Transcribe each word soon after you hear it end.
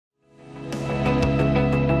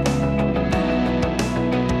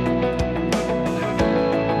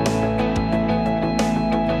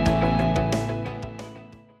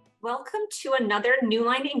to another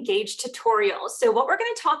Newline Engage tutorial. So what we're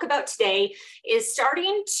going to talk about today is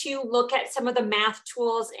starting to look at some of the math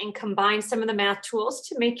tools and combine some of the math tools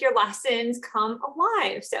to make your lessons come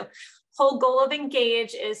alive. So whole goal of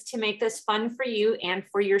Engage is to make this fun for you and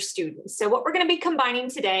for your students. So what we're going to be combining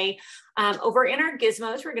today, over in our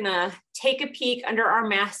gizmos, we're going to take a peek under our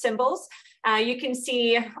math symbols. You can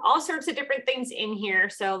see all sorts of different things in here,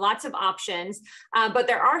 so lots of options, but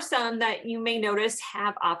there are some that you may notice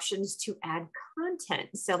have options to add content.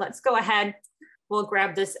 So let's go ahead. We'll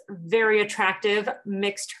grab this very attractive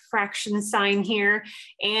mixed fraction sign here,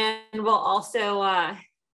 and we'll also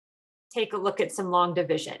take a look at some long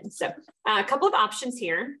division. So a couple of options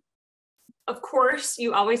here. Of course,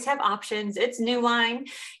 you always have options. It's Newline.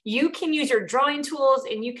 You can use your drawing tools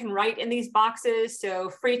and you can write in these boxes. So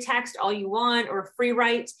free text all you want or free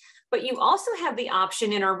write, but you also have the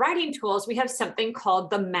option in our writing tools. We have something called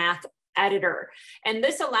the math editor. And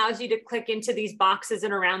this allows you to click into these boxes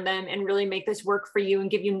and around them and really make this work for you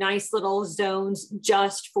and give you nice little zones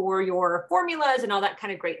just for your formulas and all that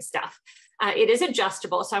kind of great stuff. It is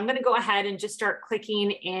adjustable. So I'm going to go ahead and just start clicking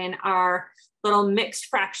in our little mixed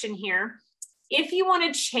fraction here. If you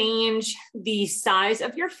want to change the size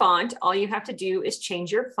of your font, all you have to do is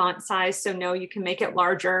change your font size. So no, you can make it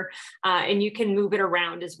larger and you can move it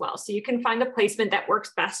around as well. So you can find the placement that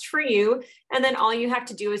works best for you. And then all you have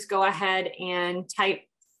to do is go ahead and type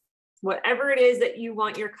whatever it is that you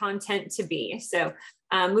want your content to be. So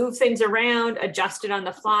move things around, adjust it on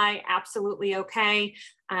the fly, absolutely okay.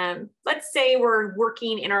 Let's say we're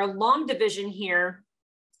working in our long division here,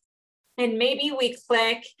 and maybe we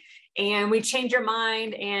click and we change our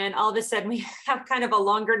mind, and all of a sudden we have kind of a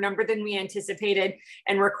longer number than we anticipated,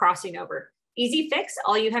 and we're crossing over. Easy fix.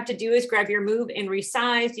 All you have to do is grab your move and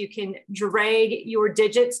resize. You can drag your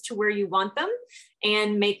digits to where you want them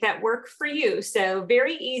and make that work for you. So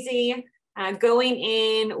very easy. Going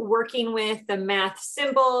in, working with the math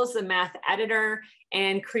symbols, the math editor,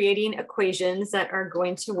 and creating equations that are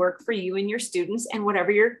going to work for you and your students and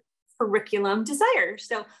whatever your curriculum desires.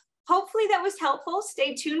 So hopefully that was helpful.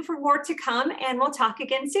 Stay tuned for more to come, and we'll talk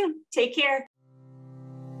again soon. Take care.